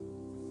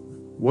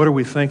What are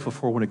we thankful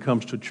for when it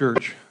comes to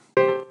church?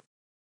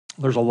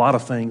 There's a lot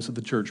of things that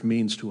the church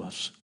means to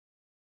us.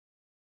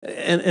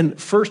 And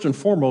first and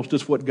foremost,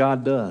 it's what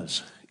God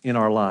does in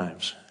our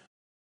lives.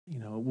 You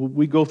know,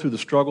 we go through the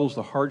struggles,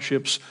 the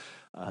hardships,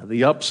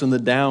 the ups and the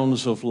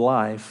downs of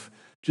life,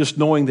 just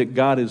knowing that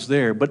God is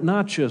there, but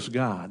not just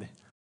God,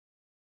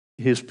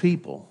 His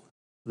people,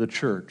 the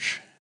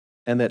church,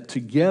 and that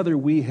together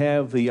we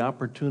have the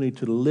opportunity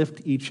to lift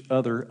each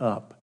other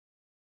up,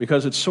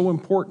 because it's so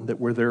important that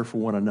we're there for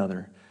one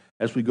another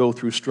as we go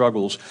through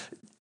struggles.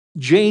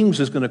 James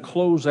is going to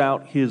close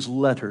out his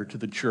letter to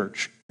the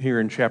church here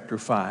in chapter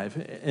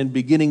 5, and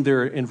beginning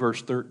there in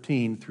verse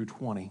 13 through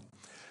 20.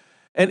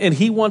 And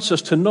he wants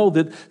us to know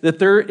that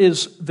there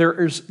is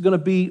going to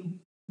be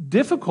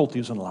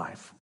difficulties in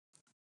life.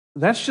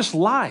 That's just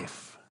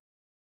life.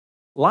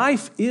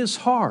 Life is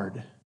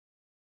hard,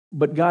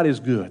 but God is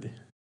good.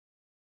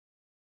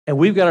 And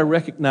we've got to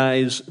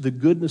recognize the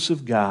goodness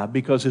of God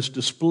because it's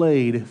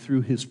displayed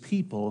through His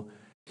people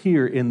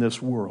here in this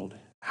world.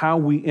 How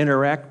we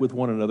interact with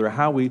one another,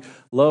 how we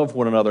love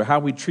one another, how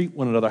we treat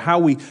one another, how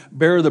we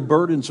bear the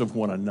burdens of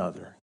one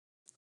another.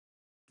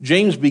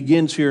 James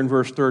begins here in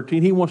verse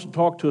 13. He wants to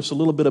talk to us a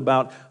little bit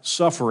about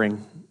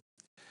suffering.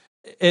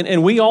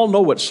 And we all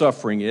know what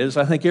suffering is.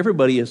 I think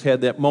everybody has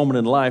had that moment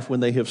in life when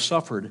they have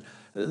suffered.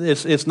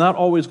 It's not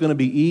always going to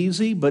be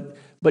easy, but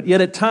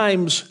yet at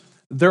times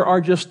there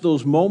are just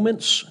those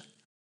moments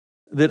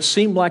that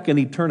seem like an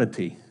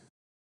eternity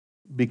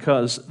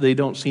because they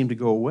don't seem to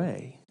go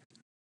away.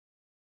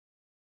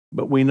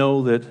 But we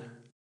know that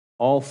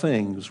all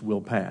things will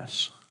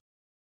pass.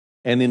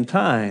 And in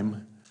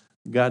time,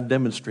 God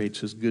demonstrates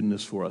His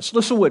goodness for us.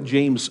 Listen to what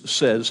James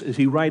says as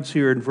he writes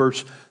here in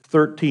verse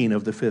 13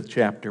 of the 5th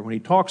chapter. When he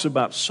talks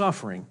about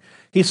suffering,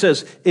 he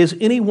says, "Is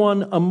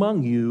anyone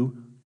among you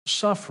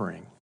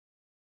suffering?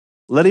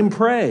 Let him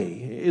pray.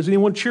 Is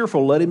anyone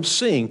cheerful? Let him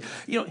sing."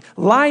 You know,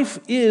 life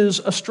is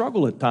a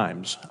struggle at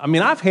times. I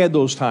mean, I've had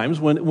those times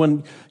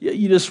when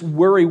you just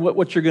worry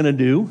what you're going to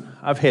do.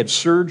 I've had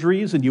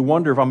surgeries, and you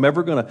wonder if I'm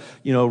ever going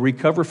to,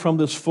 recover from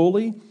this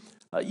fully.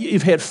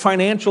 You've had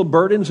financial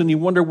burdens, and you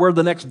wonder where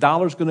the next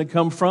dollar's going to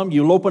come from.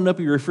 You open up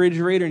your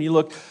refrigerator, and you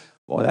look,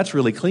 boy, that's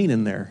really clean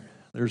in there.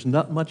 There's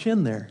not much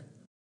in there.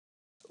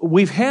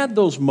 We've had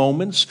those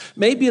moments.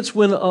 Maybe it's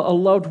when a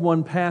loved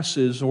one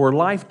passes or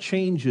life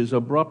changes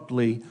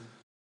abruptly,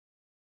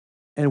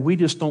 and we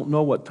just don't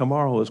know what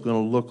tomorrow is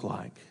going to look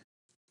like.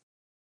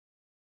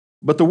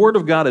 But the Word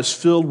of God is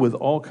filled with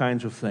all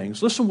kinds of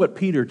things. Listen to what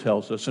Peter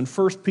tells us in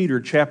 1 Peter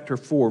chapter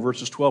 4,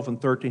 verses 12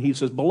 and 13. He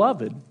says,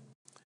 "Beloved,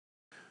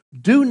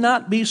 do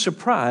not be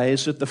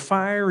surprised at the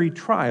fiery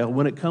trial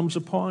when it comes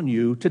upon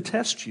you to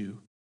test you,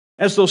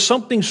 as though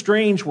something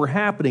strange were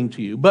happening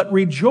to you. But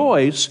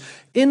rejoice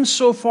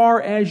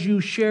insofar as you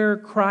share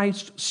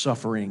Christ's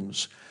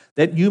sufferings,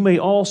 that you may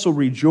also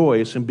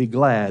rejoice and be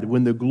glad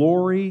when the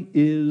glory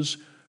is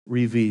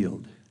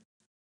revealed."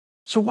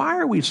 So why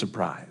are we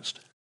surprised?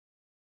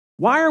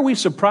 Why are we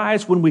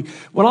surprised when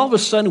all of a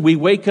sudden we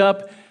wake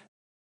up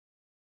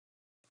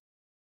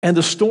and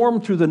the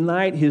storm through the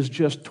night has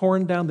just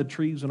torn down the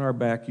trees in our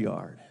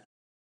backyard,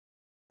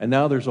 and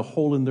now there's a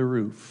hole in the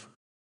roof?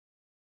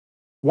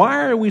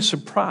 Why are we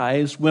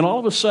surprised when all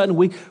of a sudden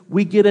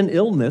we get an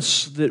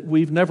illness that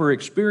we've never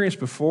experienced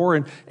before,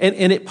 and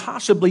it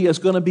possibly is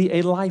going to be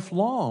a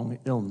lifelong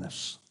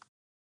illness?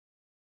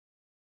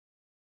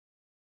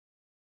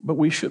 But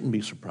we shouldn't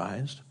be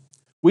surprised.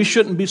 We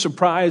shouldn't be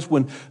surprised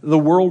when the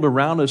world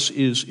around us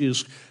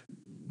is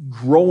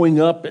growing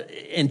up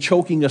and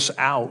choking us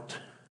out.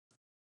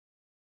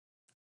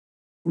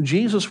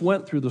 Jesus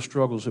went through the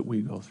struggles that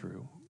we go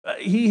through.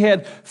 He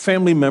had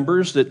family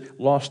members that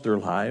lost their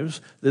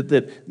lives,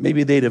 that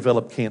maybe they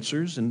developed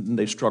cancers and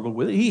they struggled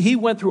with it. He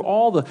went through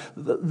all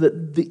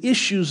the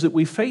issues that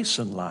we face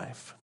in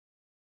life.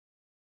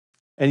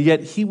 And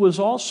yet he was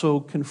also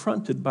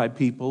confronted by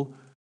people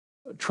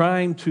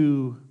trying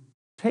to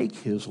take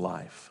his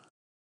life.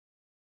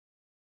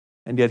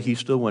 And yet he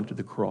still went to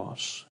the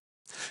cross.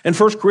 In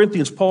 1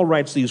 Corinthians, Paul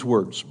writes these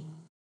words.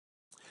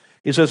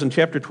 He says in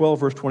chapter 12,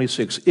 verse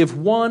 26, "If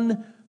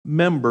one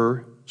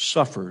member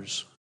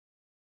suffers,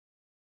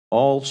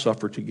 all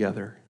suffer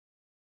together.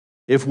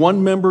 If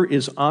one member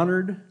is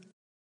honored,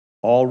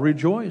 all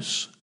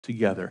rejoice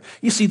together."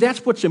 You see,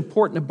 that's what's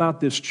important about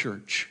this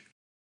church.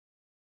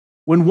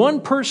 When one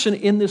person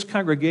in this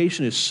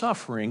congregation is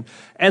suffering,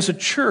 as a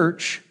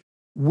church,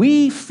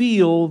 we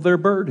feel their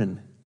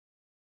burden.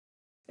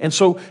 And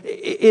so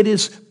it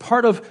is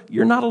part of,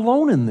 you're not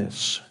alone in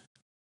this.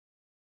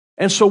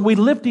 And so we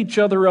lift each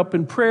other up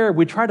in prayer.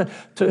 We try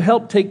to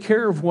help take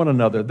care of one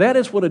another. That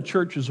is what a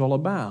church is all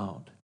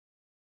about.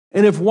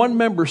 And if one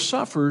member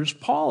suffers,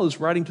 Paul is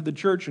writing to the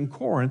church in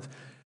Corinth,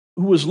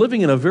 who was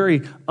living in a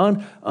very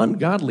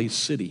ungodly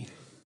city,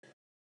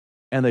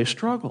 and they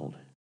struggled.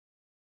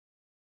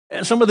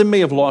 And some of them may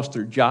have lost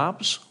their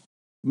jobs,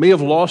 may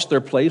have lost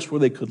their place where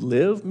they could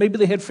live. Maybe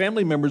they had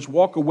family members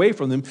walk away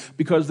from them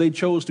because they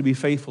chose to be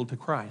faithful to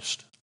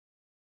Christ.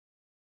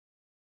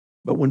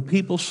 But when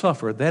people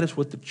suffer, that is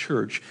what the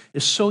church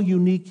is so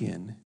unique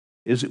in,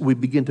 is that we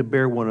begin to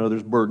bear one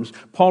another's burdens.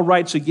 Paul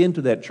writes again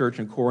to that church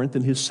in Corinth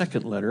in his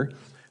second letter,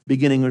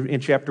 beginning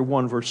in chapter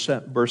 1,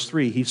 verse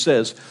 3. He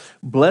says,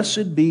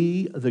 "Blessed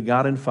be the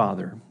God and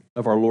Father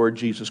of our Lord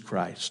Jesus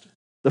Christ,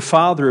 the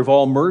Father of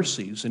all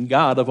mercies and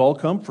God of all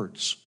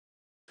comforts,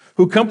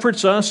 who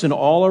comforts us in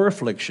all our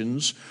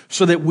afflictions,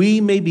 so that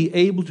we may be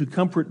able to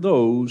comfort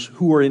those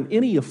who are in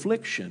any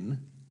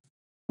affliction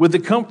with the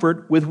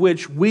comfort with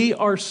which we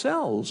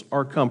ourselves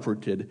are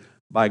comforted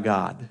by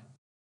God.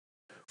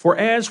 For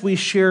as we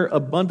share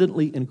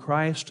abundantly in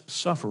Christ's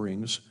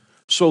sufferings,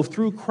 so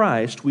through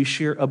Christ we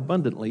share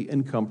abundantly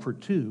in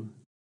comfort too.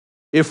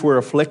 If we're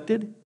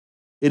afflicted,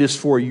 it is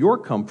for your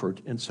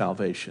comfort and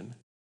salvation.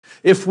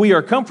 If we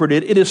are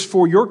comforted, it is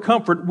for your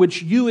comfort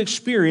which you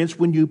experience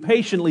when you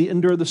patiently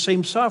endure the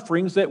same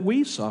sufferings that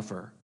we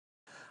suffer.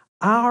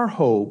 Our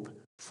hope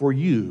for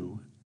you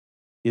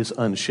is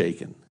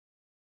unshaken.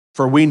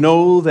 For we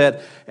know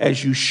that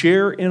as you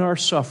share in our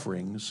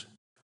sufferings,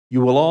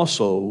 you will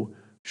also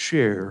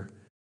share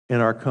in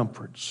our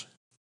comforts."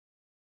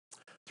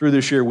 Through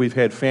this year, we've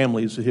had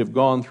families that have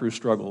gone through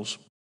struggles,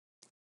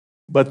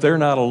 but they're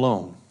not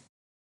alone.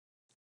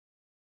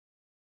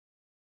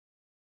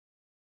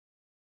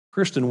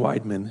 Kristen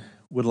Weidman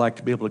would like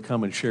to be able to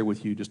come and share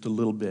with you just a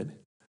little bit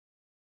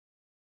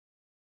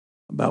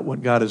about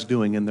what God is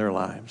doing in their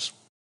lives.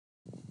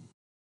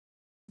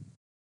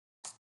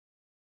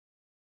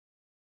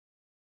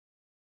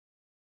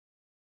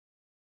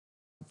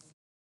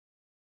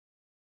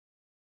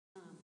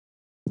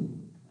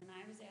 When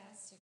I was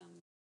asked to come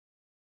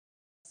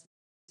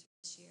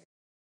this year,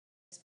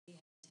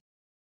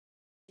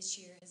 this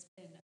year has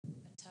been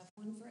a tough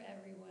one for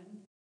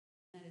everyone.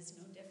 That is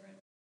no different.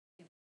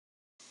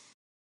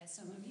 As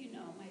some of you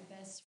know, my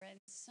best friend's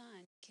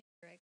son,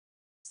 Kendrick,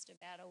 lost a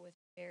battle with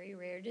a very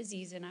rare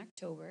disease in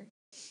October.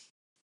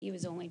 He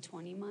was only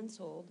 20 months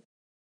old.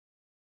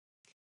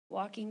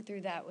 Walking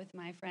through that with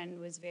my friend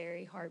was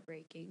very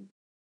heartbreaking.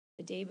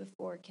 The day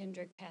before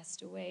Kendrick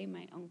passed away,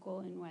 my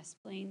uncle in West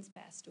Plains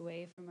passed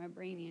away from a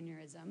brain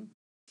aneurysm.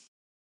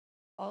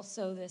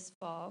 Also this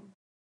fall,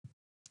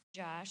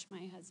 Josh,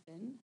 my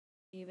husband,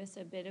 gave us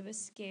a bit of a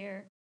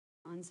scare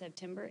on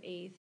September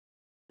 8th.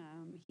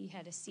 He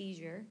had a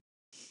seizure.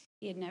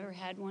 He had never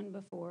had one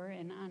before,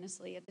 and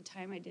honestly, at the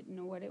time, I didn't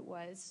know what it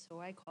was,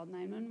 so I called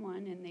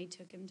 911, and they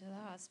took him to the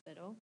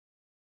hospital.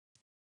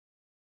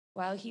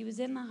 While he was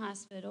in the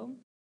hospital,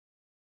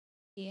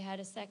 he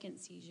had a second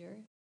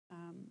seizure.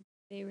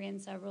 They ran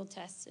several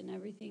tests, and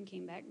everything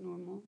came back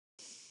normal.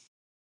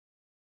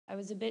 I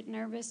was a bit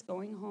nervous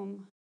going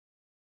home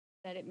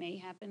that it may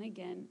happen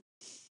again,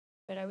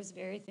 but I was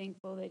very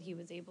thankful that he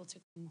was able to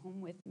come home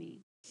with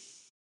me.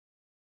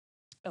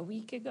 A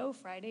week ago,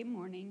 Friday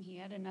morning, he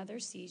had another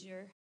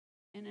seizure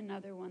and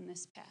another one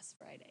this past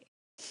Friday.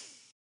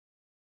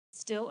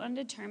 Still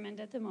undetermined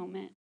at the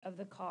moment of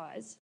the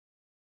cause.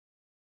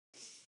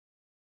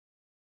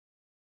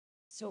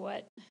 So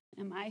what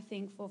am I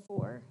thankful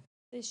for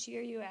this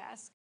year, you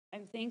ask?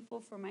 I'm thankful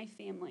for my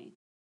family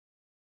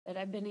that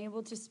I've been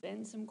able to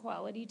spend some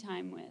quality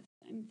time with.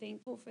 I'm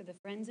thankful for the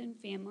friends and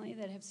family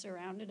that have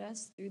surrounded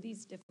us through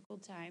these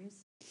difficult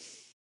times,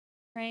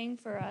 praying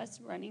for us,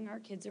 running our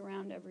kids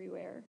around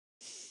everywhere.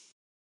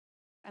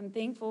 I'm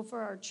thankful for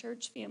our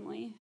church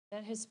family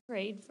that has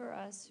prayed for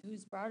us,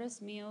 who's brought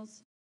us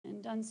meals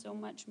and done so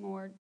much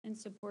more in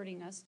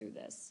supporting us through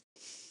this.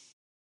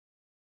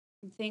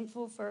 I'm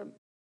thankful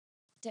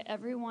to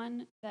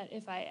everyone that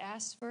if I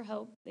asked for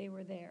help, they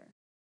were there.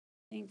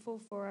 Thankful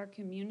for our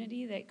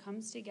community that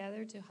comes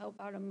together to help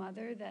out a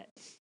mother that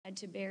had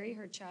to bury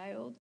her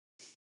child.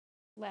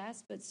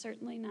 Last but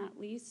certainly not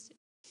least,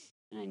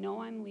 and I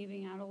know I'm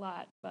leaving out a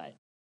lot, but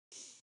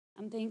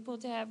I'm thankful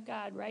to have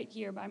God right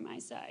here by my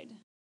side,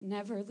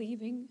 never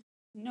leaving,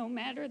 no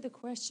matter the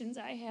questions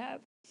I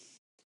have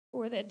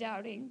or the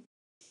doubting.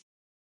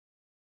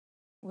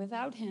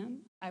 Without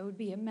him, I would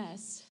be a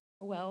mess.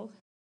 Well,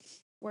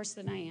 worse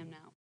than I am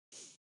now.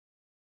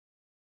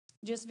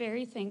 Just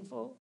very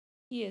thankful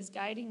he is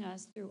guiding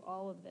us through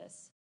all of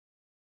this.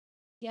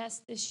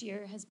 Yes, this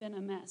year has been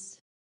a mess,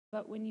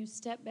 but when you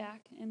step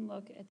back and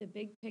look at the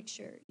big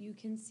picture, you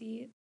can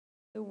see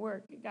the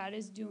work God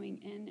is doing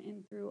in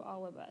and through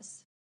all of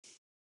us.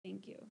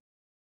 Thank you.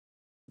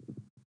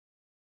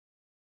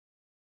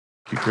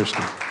 Thank you,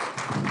 Kristen.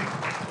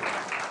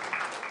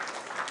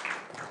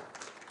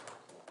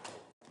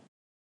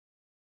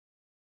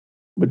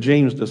 But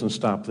James doesn't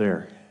stop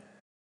there.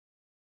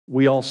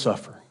 We all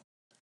suffer.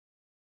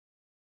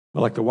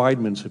 But like the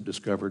Weidmans have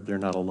discovered, they're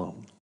not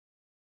alone.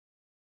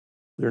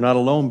 They're not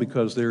alone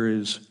because there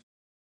is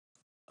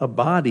a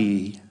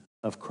body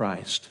of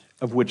Christ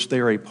of which they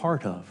are a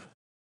part of.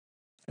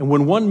 And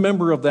when one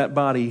member of that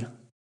body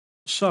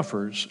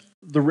suffers,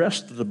 the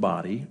rest of the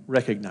body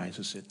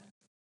recognizes it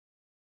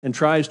and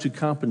tries to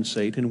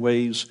compensate in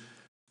ways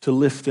to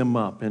lift them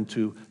up and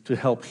to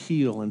help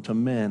heal and to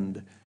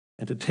mend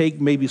and to take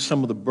maybe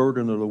some of the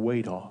burden or the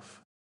weight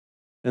off.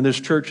 And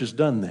this church has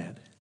done that.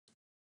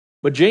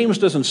 But James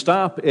doesn't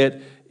stop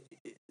at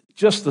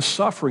just the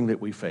suffering that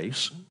we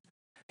face.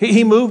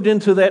 He moved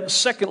into that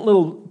second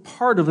little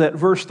part of that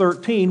verse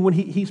 13 when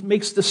he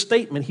makes the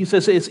statement. He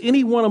says, is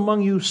anyone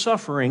among you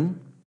suffering?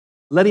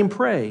 Let him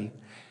pray.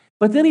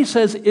 But then he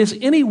says, is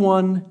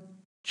anyone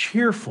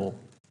cheerful?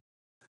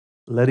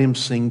 Let him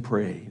sing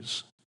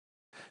praise.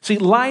 See,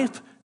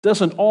 life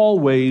doesn't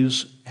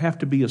always have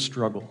to be a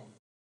struggle.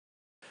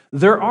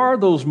 There are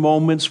those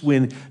moments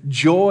when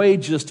joy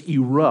just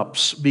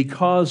erupts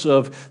because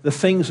of the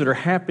things that are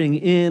happening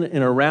in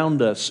and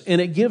around us,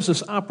 and it gives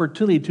us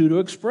opportunity to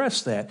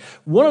express that.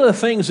 One of the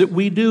things that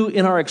we do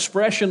in our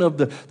expression of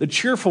the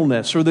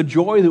cheerfulness or the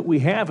joy that we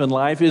have in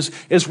life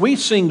is we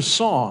sing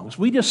songs.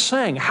 We just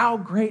sang, "How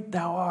Great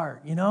Thou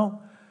Art," you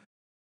know?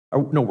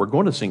 No, we're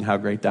going to sing "How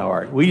Great Thou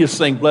Art." We just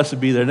sang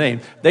 "Blessed Be Thy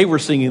Name." They were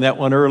singing that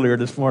one earlier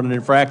this morning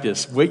in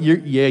practice.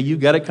 You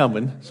got it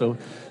coming. So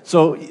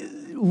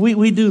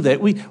we do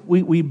that.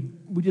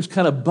 We just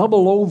kind of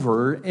bubble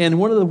over, and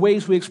one of the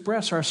ways we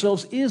express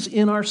ourselves is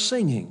in our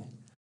singing.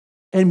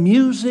 And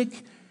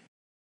music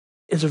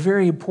is a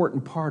very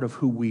important part of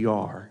who we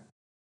are.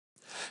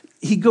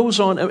 He goes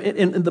on,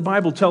 and the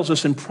Bible tells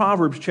us in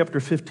Proverbs chapter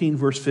 15,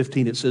 verse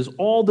 15, it says,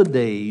 all the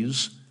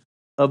days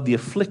of the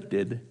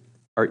afflicted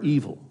are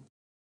evil,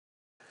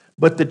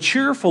 but the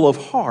cheerful of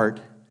heart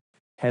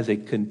has a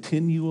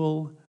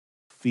continual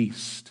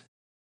feast.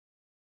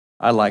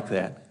 I like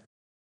that.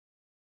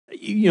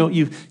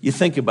 You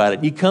think about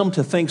it. You come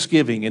to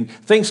Thanksgiving, and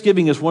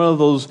Thanksgiving is one of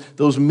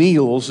those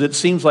meals that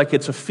seems like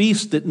it's a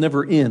feast that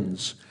never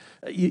ends.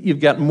 You've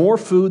got more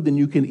food than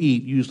you can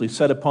eat, usually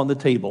set upon the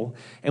table,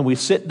 and we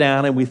sit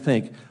down and we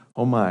think,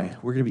 oh my,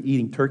 we're going to be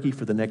eating turkey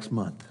for the next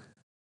month.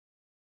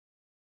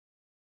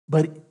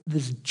 But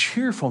this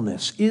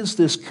cheerfulness is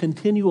this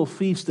continual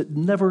feast that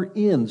never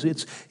ends.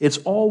 It's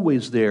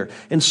always there.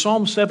 In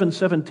Psalm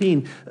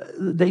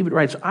 7:17, David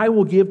writes, I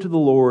will give to the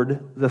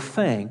Lord the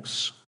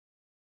thanks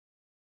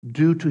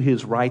due to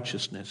his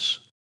righteousness,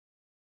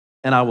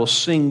 and I will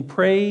sing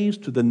praise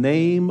to the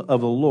name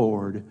of the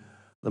Lord,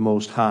 the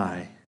Most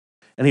High.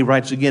 And he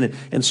writes again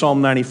in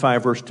Psalm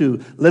 95, verse 2,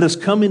 let us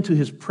come into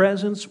his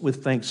presence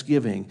with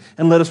thanksgiving,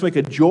 and let us make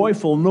a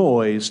joyful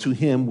noise to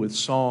him with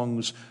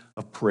songs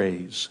of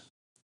praise.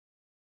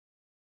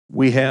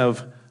 We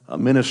have a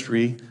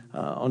ministry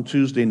on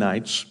Tuesday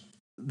nights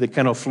that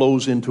kind of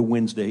flows into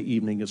Wednesday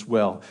evening as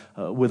well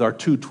with our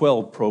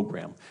 212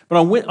 program. But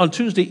on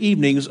Tuesday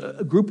evenings,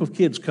 a group of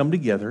kids come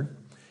together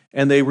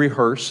and they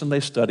rehearse and they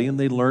study and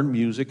they learn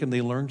music and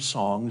they learn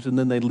songs, and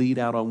then they lead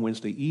out on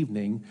Wednesday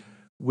evening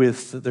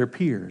with their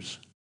peers.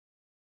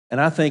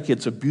 And I think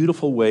it's a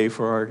beautiful way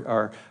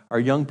for our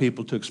young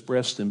people to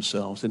express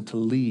themselves and to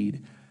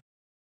lead.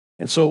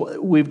 And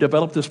so we've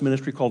developed this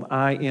ministry called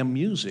I Am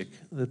Music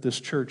that this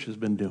church has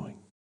been doing.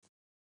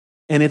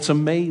 And it's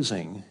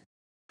amazing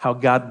how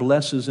God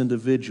blesses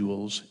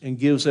individuals and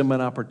gives them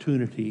an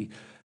opportunity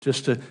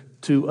just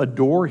to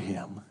adore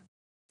him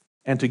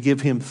and to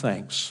give him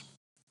thanks.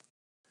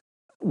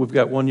 We've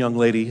got one young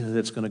lady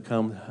that's going to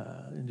come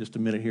in just a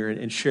minute here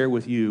and share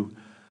with you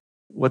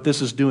what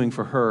this is doing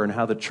for her and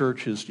how the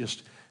church has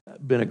just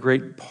been a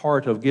great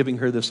part of giving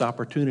her this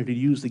opportunity to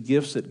use the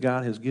gifts that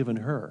God has given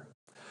her.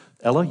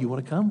 Ella, you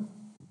want to come?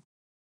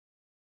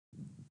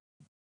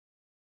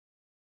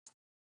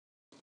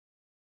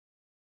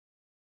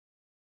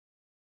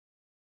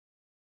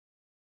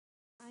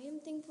 I am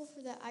thankful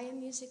for the I Am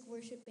Music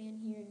worship band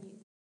here in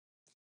youth.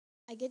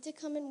 I get to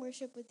come and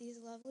worship with these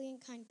lovely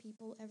and kind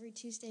people every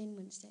Tuesday and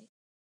Wednesday.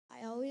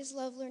 I always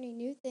love learning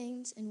new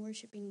things and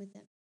worshiping with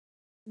them.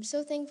 I'm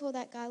so thankful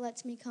that God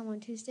lets me come on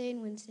Tuesday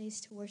and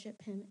Wednesdays to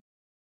worship him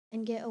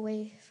and get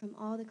away from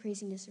all the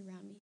craziness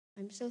around me.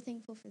 I'm so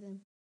thankful for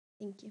them.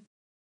 Thank you.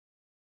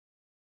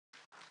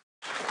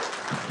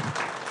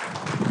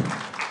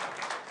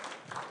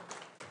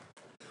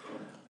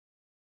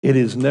 It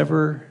is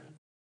never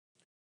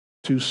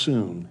too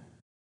soon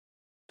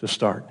to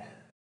start.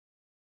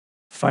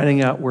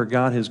 Finding out where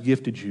God has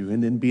gifted you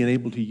and then being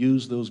able to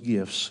use those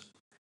gifts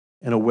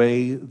in a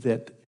way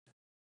that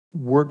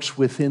works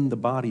within the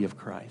body of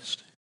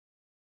Christ.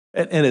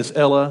 And as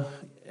Ella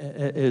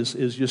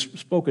is just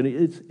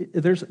spoken,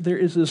 there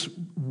is this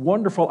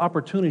wonderful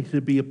opportunity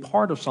to be a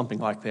part of something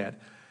like that.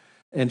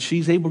 And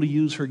she's able to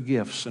use her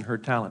gifts and her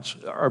talents.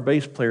 Our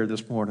bass player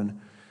this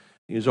morning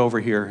is over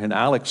here, and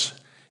Alex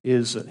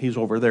he's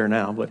over there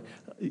now, but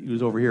he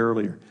was over here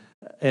earlier.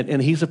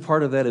 And he's a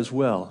part of that as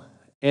well.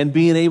 And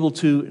being able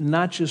to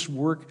not just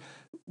work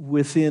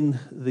within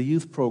the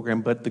youth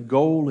program, but the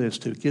goal is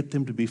to get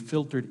them to be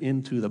filtered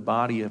into the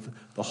body of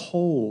the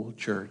whole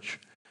church.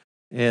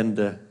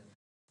 And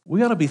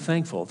we ought to be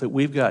thankful that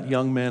we've got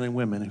young men and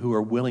women who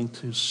are willing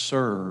to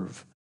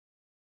serve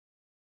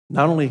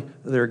not only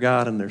their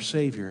God and their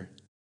Savior,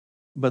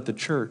 but the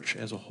church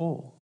as a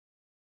whole.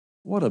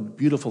 What a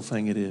beautiful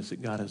thing it is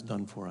that God has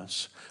done for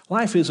us.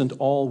 Life isn't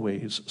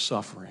always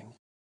suffering.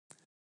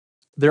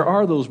 There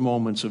are those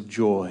moments of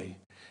joy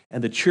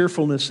and the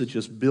cheerfulness that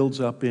just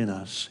builds up in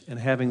us, and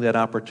having that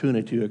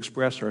opportunity to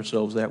express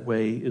ourselves that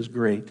way is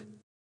great.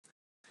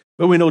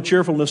 But we know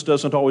cheerfulness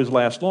doesn't always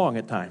last long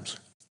at times.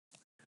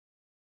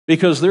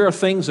 because there are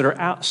things that are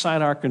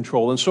outside our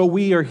control. And so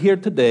we are here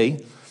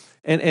today,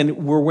 and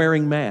we're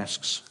wearing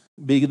masks.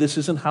 This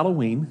isn't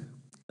Halloween.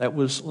 That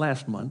was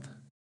last month.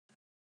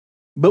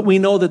 But we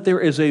know that there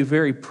is a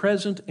very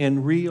present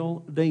and real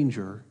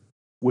danger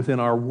within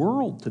our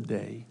world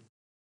today.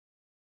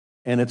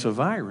 And it's a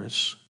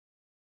virus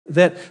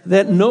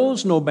that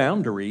knows no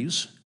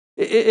boundaries.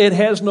 It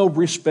has no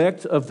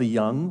respect of the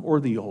young or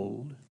the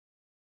old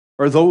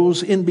or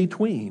those in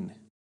between.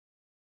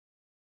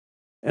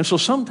 And so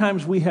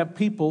sometimes we have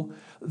people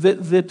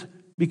that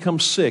become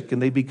sick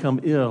and they become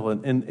ill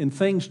and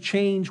things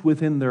change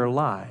within their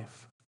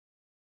life.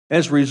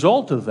 As a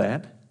result of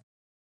that,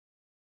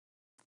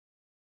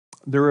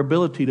 their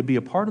ability to be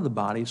a part of the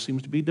body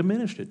seems to be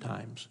diminished at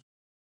times,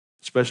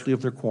 especially if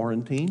they're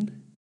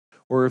quarantined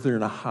or if they're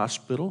in a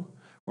hospital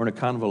or in a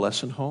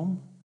convalescent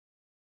home.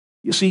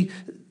 You see,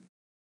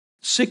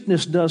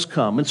 sickness does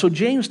come. And so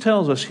James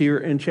tells us here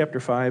in chapter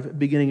 5,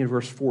 beginning in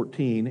verse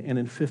 14 and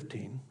in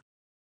 15,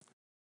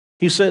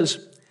 he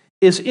says,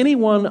 "Is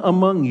anyone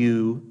among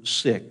you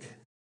sick?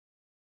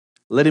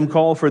 Let him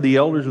call for the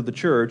elders of the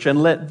church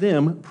and let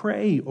them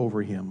pray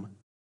over him,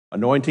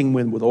 anointing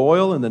him with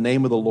oil in the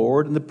name of the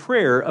Lord, and the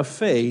prayer of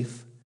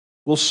faith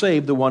will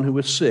save the one who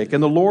is sick,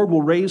 and the Lord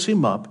will raise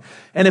him up,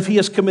 and if he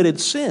has committed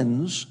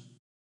sins,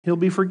 he'll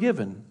be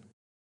forgiven."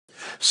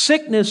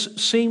 Sickness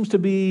seems to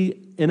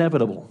be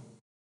inevitable.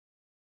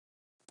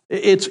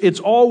 It's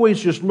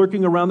always just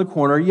lurking around the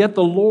corner, yet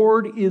the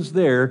Lord is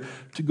there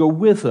to go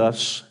with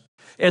us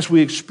as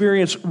we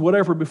experience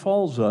whatever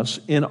befalls us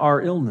in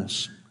our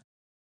illness.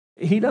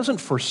 He doesn't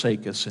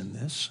forsake us in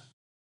this.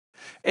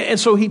 And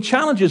so he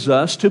challenges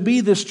us to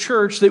be this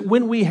church that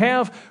when we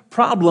have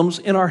problems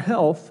in our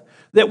health,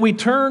 that we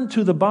turn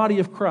to the body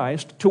of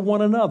Christ, to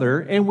one another,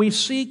 and we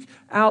seek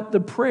out the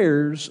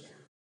prayers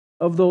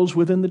of those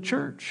within the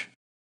church.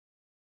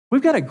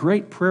 We've got a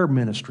great prayer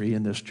ministry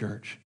in this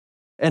church.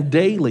 And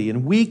daily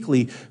and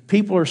weekly,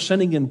 people are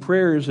sending in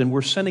prayers, and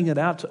we're sending it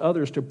out to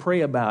others to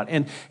pray about.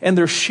 And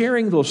they're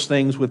sharing those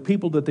things with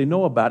people that they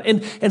know about.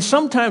 And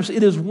sometimes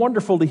it is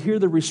wonderful to hear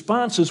the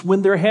responses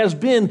when there has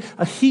been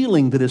a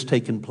healing that has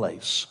taken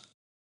place.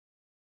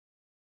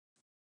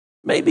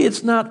 Maybe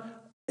it's not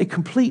a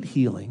complete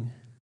healing,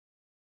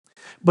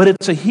 but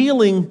it's a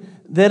healing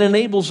that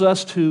enables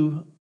us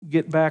to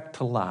get back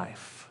to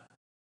life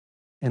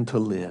and to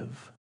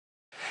live.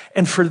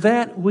 And for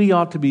that, we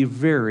ought to be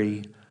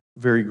very,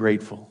 very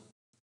grateful.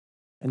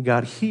 And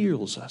God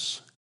heals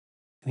us,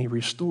 and He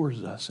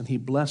restores us, and He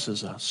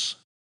blesses us.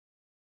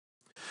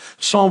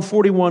 Psalm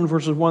 41,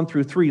 verses 1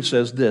 through 3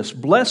 says this: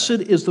 "Blessed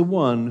is the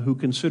one who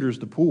considers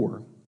the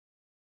poor.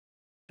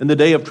 In the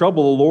day of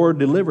trouble, the Lord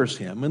delivers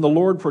him, and the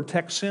Lord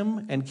protects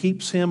him and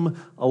keeps him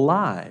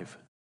alive.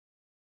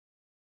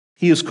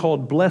 He is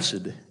called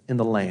blessed in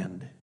the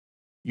land.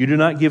 You do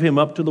not give him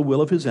up to the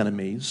will of his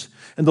enemies,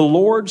 and the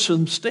Lord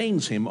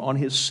sustains him on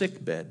his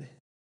sick bed.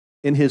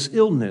 In his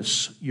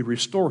illness, you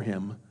restore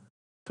him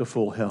to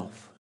full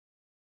health."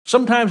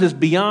 Sometimes it's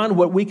beyond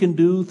what we can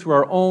do through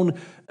our own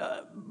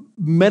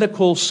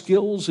medical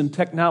skills and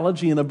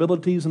technology and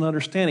abilities and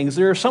understandings.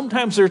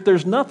 Sometimes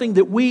there's nothing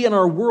that we in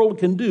our world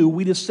can do.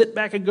 We just sit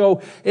back and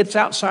go, it's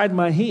outside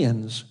my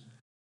hands.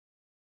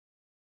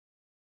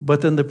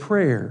 But then the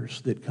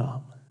prayers that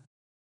come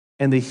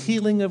and the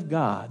healing of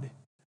God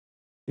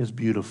is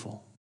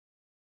beautiful.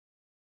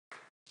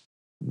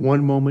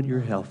 One moment you're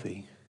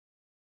healthy,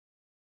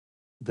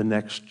 the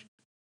next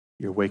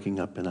you're waking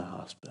up in a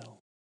hospital.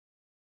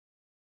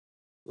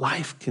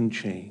 Life can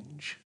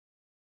change.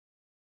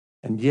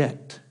 And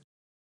yet,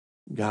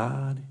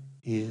 God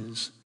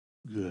is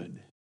good.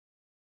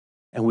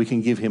 And we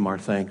can give him our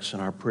thanks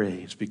and our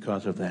praise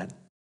because of that.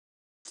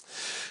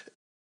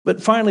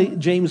 But finally,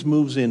 James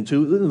moves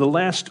into the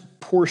last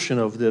portion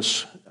of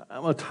this.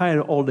 I'm going to tie it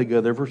all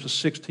together, verses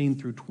 16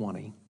 through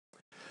 20.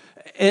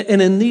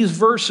 And in these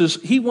verses,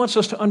 he wants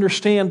us to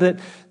understand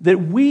that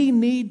we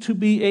need to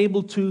be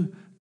able to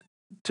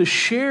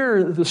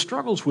share the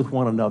struggles with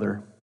one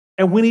another.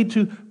 And we need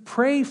to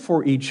pray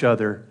for each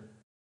other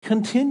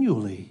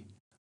continually,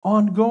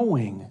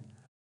 ongoing.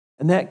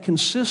 And that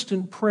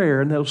consistent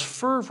prayer and those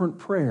fervent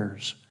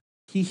prayers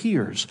he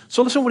hears.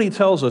 So listen to what he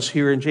tells us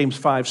here in James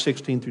 5,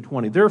 16 through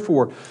 20.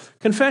 "Therefore,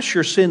 confess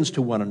your sins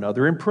to one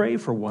another and pray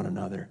for one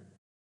another,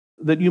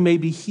 that you may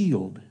be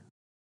healed.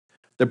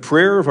 The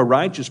prayer of a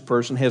righteous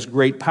person has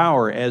great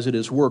power as it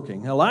is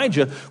working."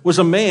 Elijah was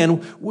a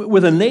man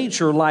with a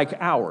nature like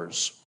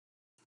ours,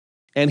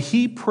 and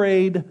he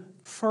prayed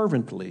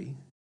fervently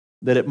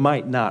that it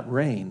might not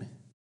rain.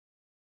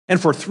 And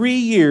for 3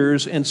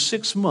 years and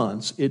 6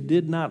 months, it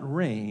did not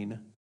rain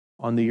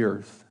on the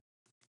earth.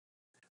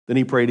 Then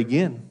he prayed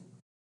again,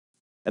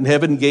 and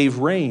heaven gave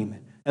rain,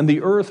 and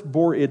the earth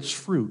bore its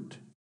fruit.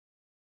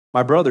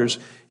 "My brothers,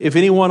 if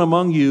anyone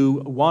among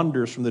you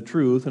wanders from the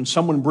truth, and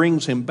someone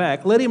brings him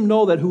back, let him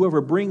know that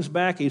whoever brings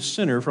back a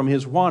sinner from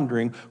his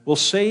wandering will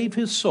save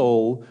his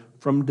soul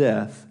from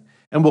death,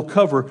 and will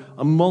cover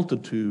a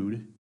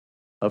multitude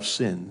of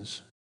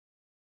sins."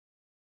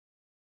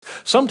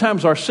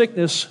 Sometimes our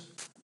sickness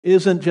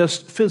isn't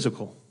just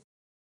physical.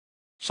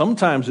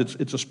 Sometimes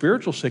it's a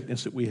spiritual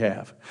sickness that we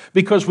have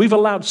because we've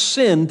allowed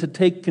sin to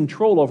take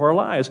control of our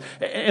lives,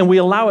 and we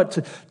allow it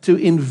to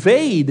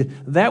invade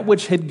that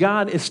which had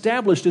God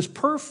established as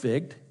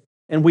perfect,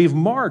 and we've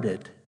marred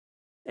it,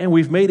 and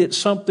we've made it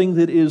something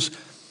that is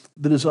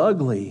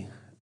ugly.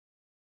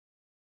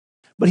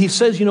 But he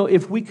says,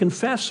 if we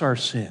confess our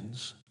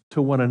sins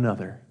to one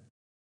another,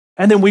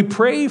 and then we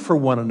pray for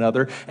one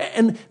another,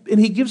 and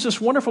he gives this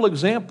wonderful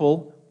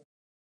example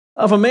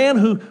of a man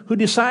who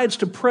decides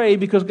to pray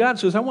because God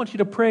says, I want you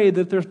to pray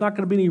that there's not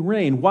going to be any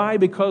rain. Why?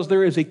 Because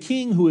there is a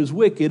king who is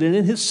wicked, and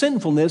in his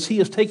sinfulness, he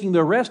is taking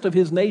the rest of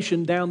his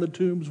nation down the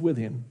tombs with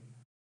him.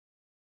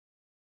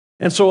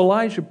 And so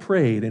Elijah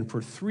prayed, and for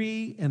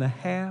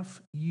 3.5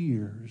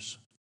 years,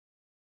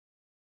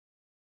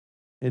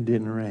 it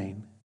didn't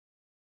rain.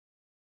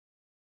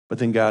 But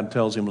then God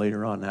tells him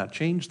later on, now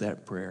change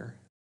that prayer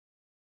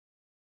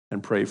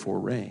and pray for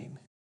rain.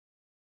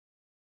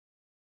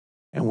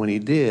 And when he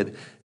did,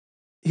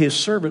 his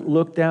servant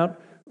looked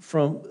out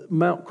from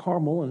Mount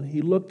Carmel, and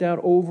he looked out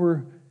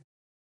over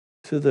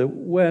to the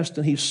west,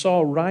 and he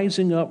saw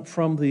rising up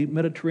from the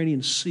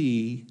Mediterranean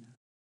Sea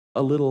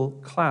a little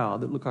cloud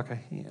that looked like a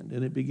hand,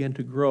 and it began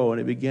to grow, and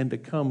it began to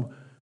come,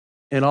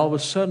 and all of a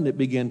sudden it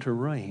began to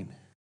rain.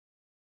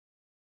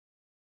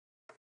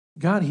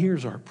 God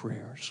hears our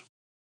prayers,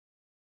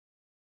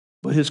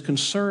 but his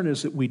concern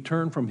is that we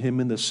turn from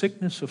him in the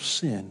sickness of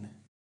sin,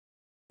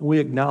 and we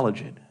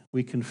acknowledge it,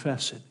 we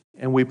confess it,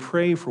 and we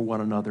pray for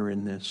one another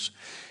in this.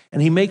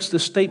 And he makes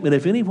this statement,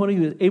 if anyone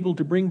is able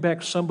to bring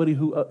back somebody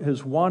who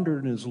has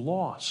wandered and is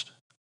lost,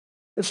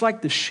 it's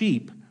like the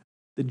sheep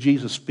that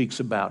Jesus speaks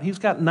about. He's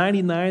got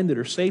 99 that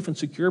are safe and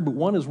secure, but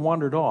one has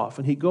wandered off,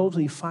 and he goes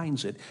and he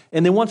finds it.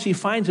 And then once he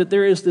finds it,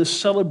 there is this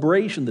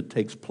celebration that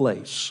takes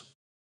place.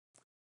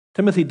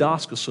 Timothy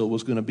Doskasil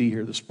was going to be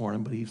here this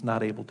morning, but he's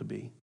not able to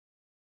be.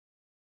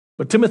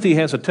 But Timothy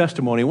has a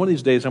testimony. One of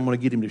these days, I'm going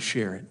to get him to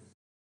share it.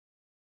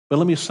 But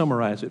let me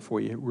summarize it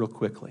for you real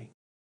quickly.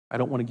 I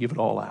don't want to give it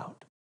all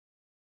out.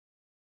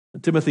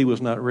 Timothy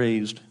was not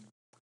raised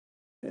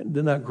and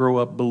did not grow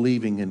up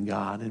believing in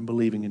God and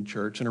believing in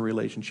church and a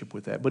relationship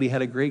with that. But he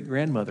had a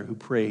great-grandmother who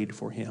prayed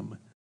for him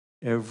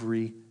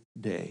every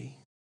day.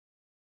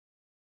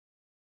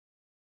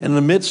 In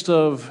the midst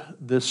of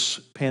this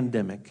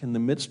pandemic, in the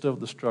midst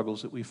of the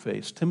struggles that we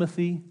face,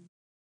 Timothy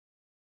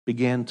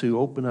began to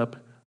open up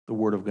the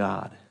Word of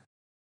God,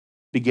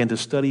 began to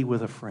study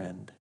with a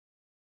friend,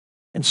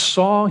 and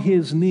saw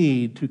his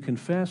need to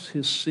confess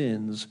his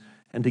sins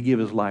and to give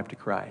his life to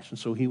Christ. And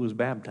so he was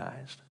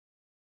baptized.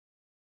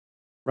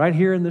 Right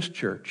here in this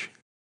church.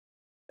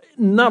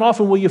 Not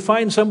often will you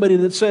find somebody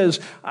that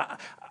says,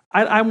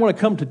 I want to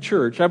come to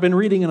church. I've been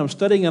reading and I'm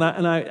studying, and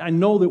I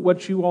know that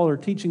what you all are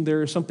teaching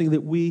there is something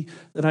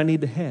that I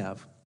need to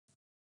have.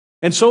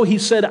 And so he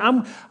said,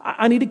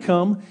 I need to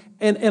come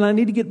and I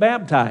need to get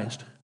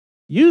baptized.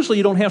 Usually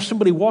you don't have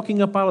somebody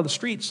walking up out of the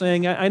street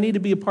saying, I need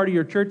to be a part of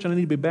your church and I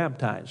need to be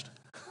baptized.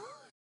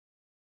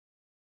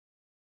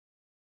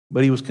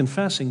 But he was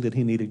confessing that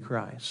he needed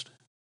Christ.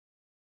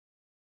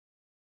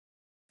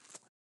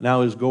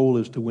 Now his goal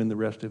is to win the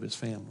rest of his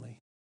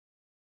family.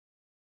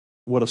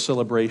 What a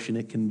celebration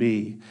it can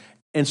be.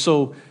 And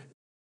so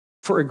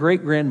for a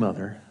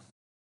great-grandmother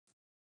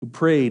who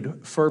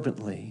prayed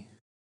fervently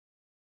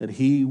that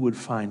he would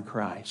find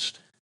Christ,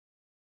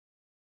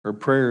 her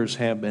prayers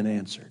have been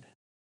answered.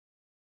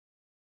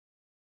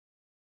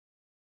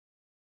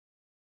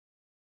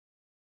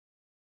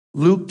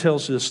 Luke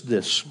tells us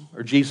this,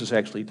 or Jesus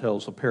actually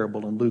tells a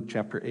parable in Luke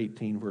chapter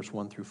 18, verse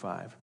 1 through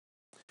 5.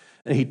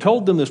 And he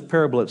told them this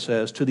parable, it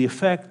says, to the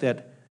effect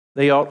that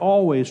they ought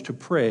always to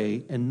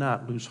pray and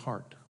not lose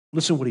heart.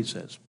 Listen what he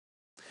says.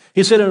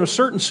 He said, in a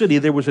certain city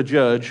there was a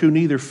judge who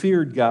neither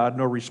feared God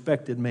nor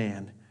respected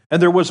man.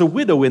 And there was a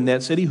widow in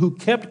that city who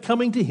kept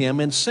coming to him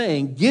and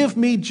saying, give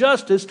me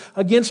justice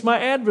against my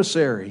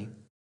adversary.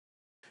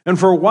 And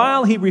for a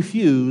while he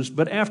refused,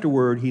 but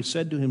afterward he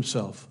said to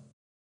himself,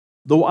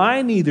 though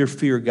I neither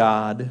fear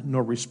God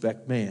nor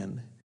respect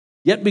man,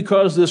 yet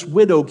because this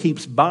widow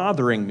keeps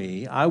bothering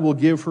me, I will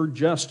give her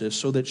justice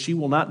so that she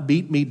will not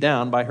beat me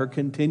down by her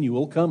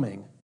continual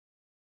coming.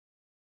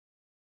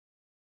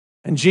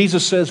 And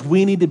Jesus says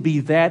we need to be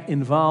that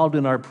involved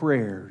in our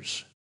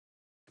prayers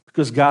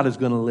because God is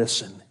going to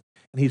listen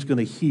and he's going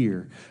to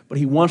hear. But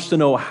he wants to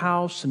know,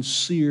 how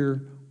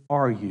sincere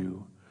are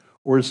you?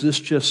 Or is this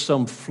just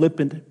some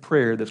flippant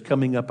prayer that's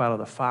coming up out of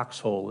the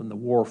foxhole in the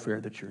warfare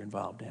that you're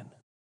involved in?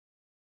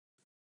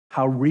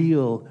 How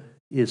real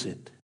is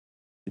it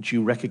that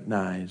you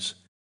recognize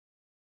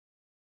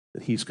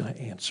that he's going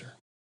to answer?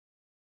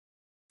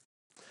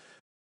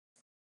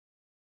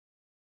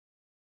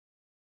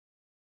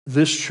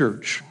 This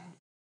church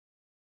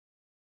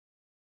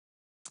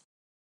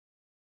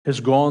has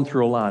gone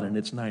through a lot in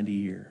its 90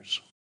 years.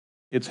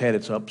 It's had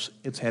its ups,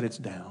 it's had its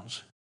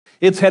downs.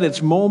 It's had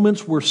its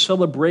moments where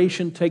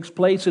celebration takes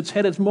place. It's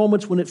had its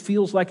moments when it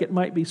feels like it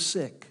might be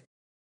sick.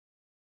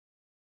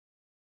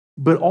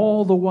 But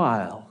all the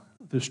while,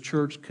 this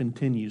church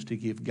continues to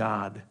give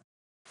God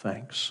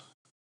thanks.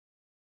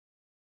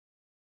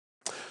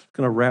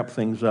 Going to wrap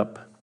things up.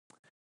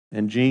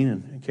 And Jean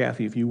and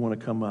Kathy, if you want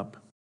to come up.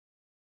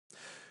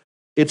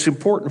 It's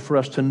important for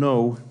us to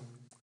know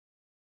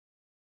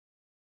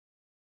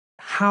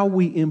how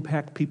we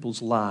impact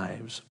people's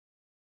lives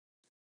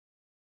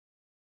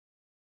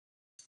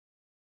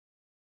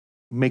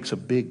makes a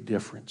big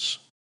difference.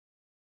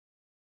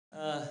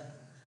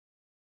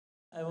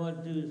 I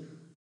want to,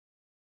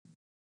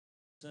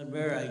 it's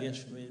unfair, I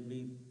guess, for me to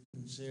be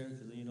sincere,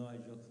 because you know I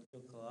joke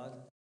a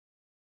lot.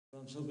 But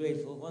I'm so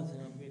grateful. One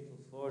thing I'm grateful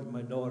for is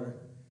my daughter,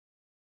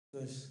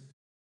 because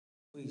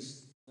we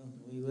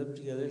live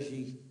together.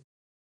 She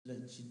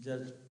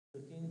does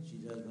cooking. She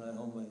does my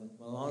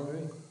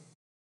laundry.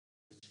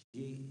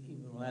 She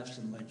even laughs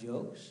at my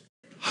jokes.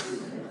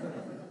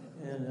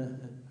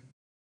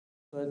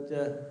 But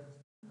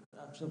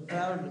I'm so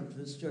proud of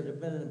this church. I've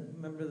been a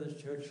member of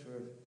this church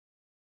for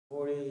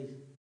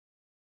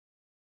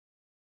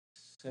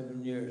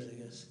 47 years, I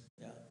guess.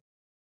 Yeah.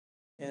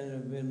 And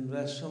I've been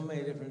blessed so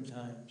many different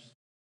times.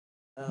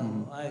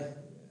 I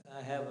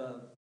have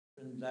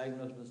been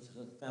diagnosed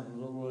with kind of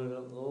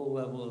low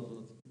level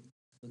of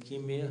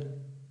leukemia.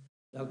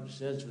 Doctor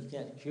says we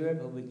can't cure it,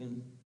 but we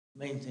can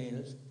maintain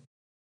it.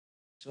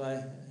 So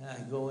I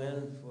go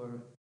in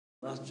for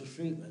lots of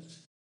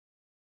treatments.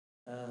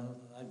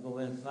 I go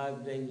in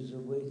 5 days a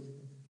week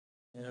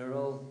in a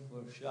row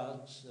for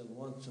shots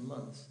once a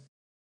month.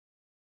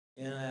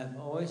 And I've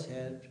always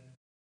had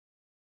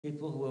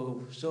people who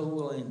are so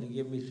willing to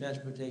give me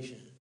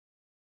transportation.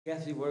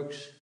 Kathy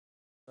works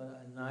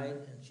at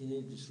night, and she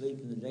needs to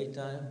sleep in the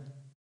daytime.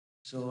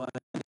 So I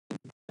have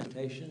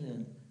transportation,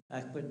 and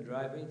I quit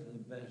driving for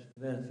the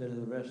benefit of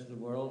the rest of the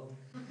world.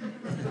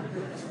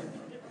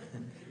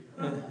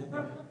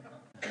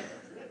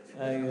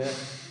 I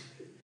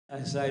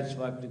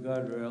sideswiped the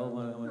guardrail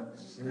when I went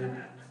to sleep.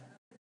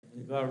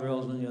 The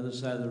guardrail's on the other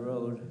side of the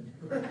road.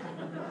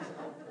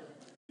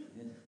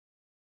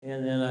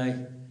 And then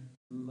I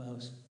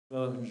was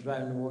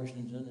driving to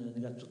Washington, and I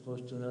got so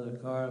close to another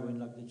car, we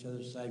knocked each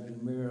other's side view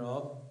mirror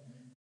off.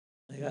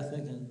 I got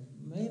thinking,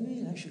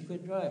 maybe I should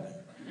quit driving.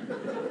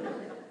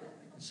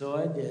 So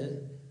I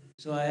did.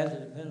 So I had to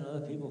depend on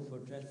other people for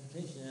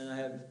transportation, and I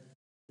have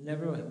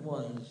never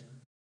once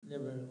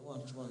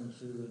wanted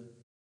to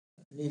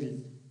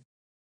needed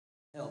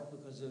help,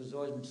 because there was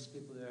always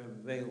people there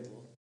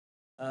available.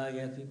 I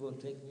had people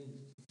take me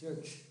to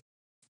church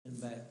and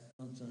back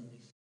on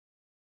Sundays.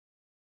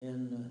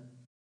 And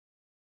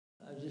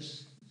I'm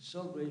just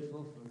so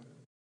grateful for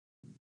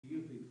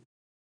you people.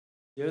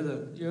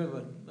 You're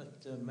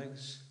what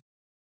makes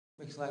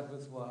life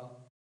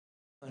worthwhile.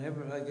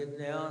 Whenever I get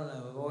down,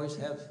 I always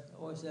have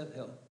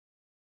help.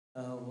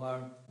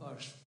 Our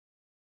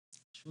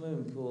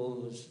swimming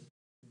pool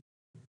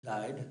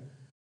died,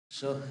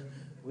 so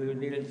we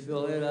needed to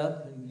fill it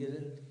up and get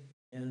it.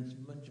 And a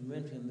bunch of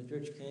men from the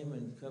church came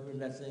and covered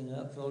that thing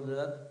up, filled it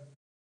up,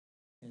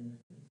 and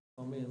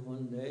for me in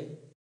one day.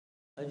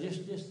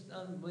 Just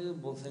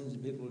unbelievable things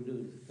that people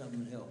do to come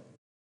and help.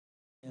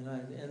 And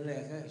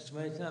so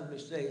many times they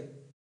say,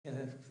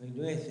 if they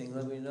do anything,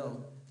 let me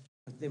know.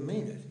 But they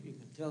mean it. You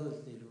can tell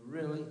that they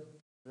really,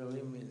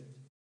 really mean it.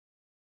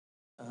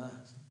 I've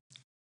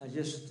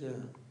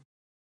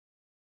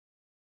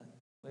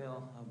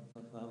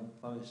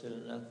probably said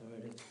enough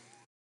already.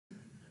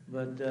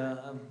 But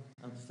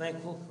I'm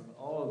thankful for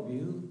all of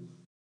you,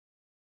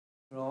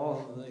 for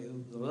all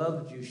of the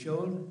love that you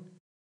showed,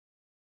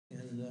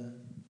 and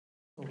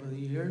over the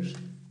years.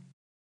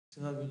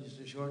 Some of you just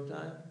a short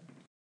time.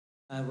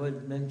 I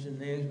would mention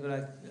names, but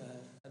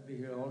I'd be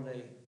here all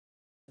day,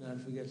 and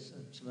I'd forget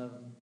some of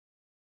them.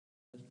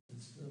 But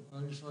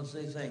I just want to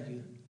say thank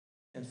you,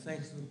 and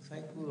thank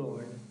the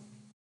Lord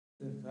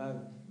that got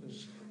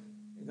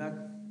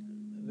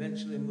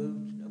eventually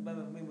moved.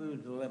 We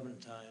moved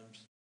 11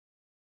 times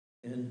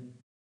in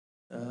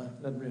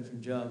 11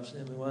 different jobs,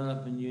 and we wound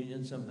up in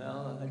Union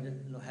somehow. I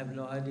have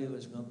no idea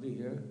what's going to be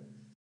here,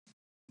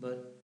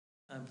 but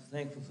I'm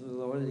thankful for the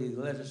Lord that He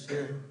led us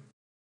here,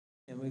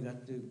 and we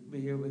got to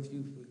be here with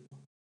you people.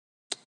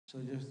 So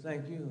just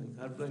thank you, and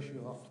God bless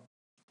you all.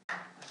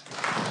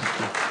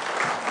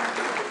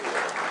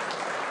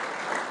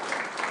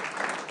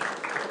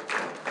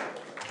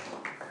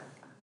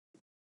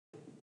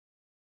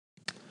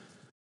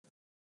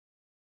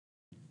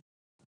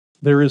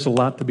 There is a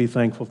lot to be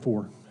thankful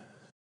for.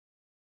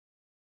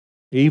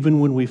 Even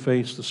when we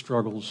face the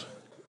struggles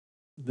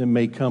that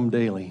may come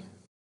daily,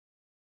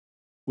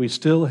 we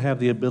still have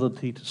the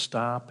ability to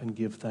stop and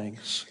give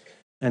thanks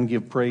and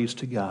give praise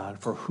to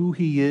God for who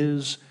He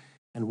is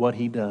and what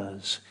He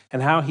does,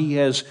 and how He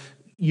has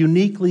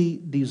uniquely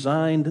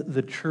designed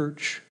the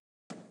church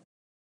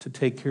to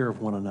take care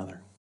of one another.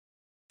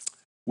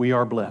 We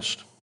are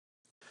blessed.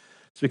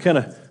 So we kind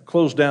of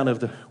close down. If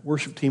the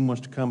worship team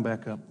wants to come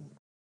back up.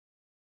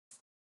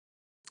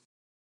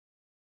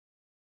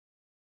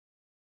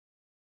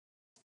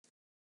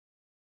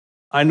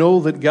 I know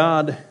that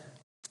God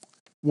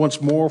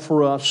wants more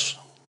for us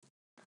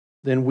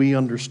than we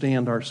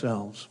understand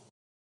ourselves.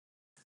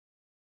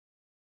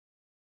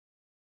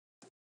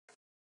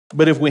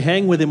 But if we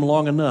hang with Him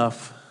long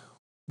enough,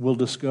 we'll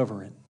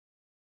discover it.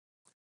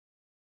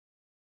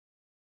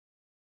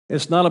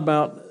 It's not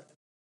about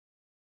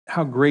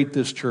how great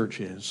this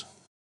church is.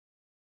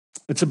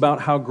 It's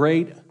about how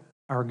great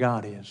our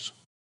God is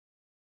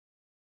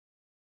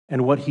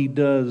and what He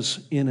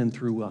does in and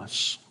through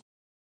us.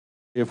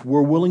 If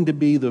we're willing to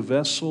be the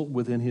vessel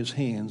within His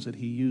hands that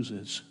He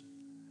uses,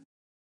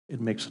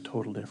 it makes a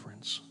total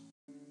difference.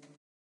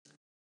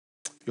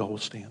 Y'all will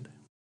stand.